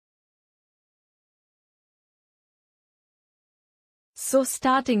So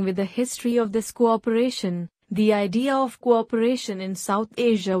starting with the history of this cooperation, the idea of cooperation in South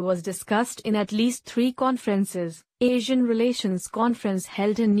Asia was discussed in at least 3 conferences: Asian Relations Conference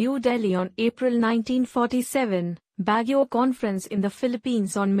held in New Delhi on April 1947, Baguio Conference in the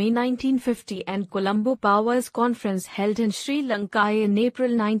Philippines on May 1950 and Colombo Powers Conference held in Sri Lanka in April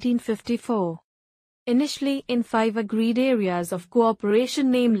 1954. Initially in 5 agreed areas of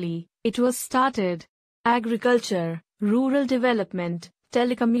cooperation, namely, it was started: agriculture, rural development,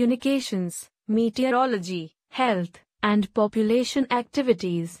 telecommunications, meteorology, health, and population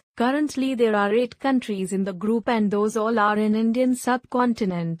activities. Currently there are 8 countries in the group and those all are in Indian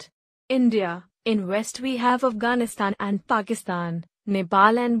subcontinent. India, in west we have Afghanistan and Pakistan,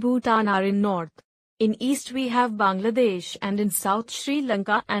 Nepal and Bhutan are in north. In east we have Bangladesh and in south Sri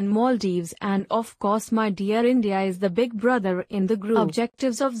Lanka and Maldives, and of course my dear India is the big brother in the group.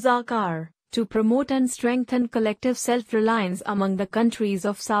 Objectives of SAARC are to promote and strengthen collective self-reliance among the countries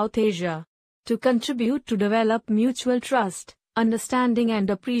of South Asia, to contribute to develop mutual trust, understanding and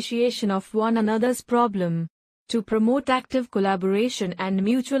appreciation of one another's problem, to promote active collaboration and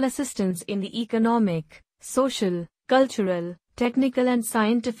mutual assistance in the economic, social, cultural, technical and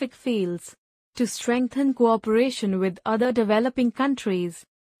scientific fields, to strengthen cooperation with other developing countries,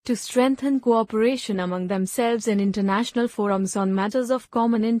 to strengthen cooperation among themselves in international forums on matters of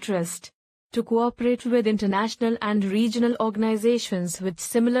common interest, to cooperate with international and regional organizations with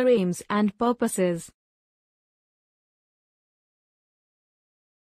similar aims and purposes,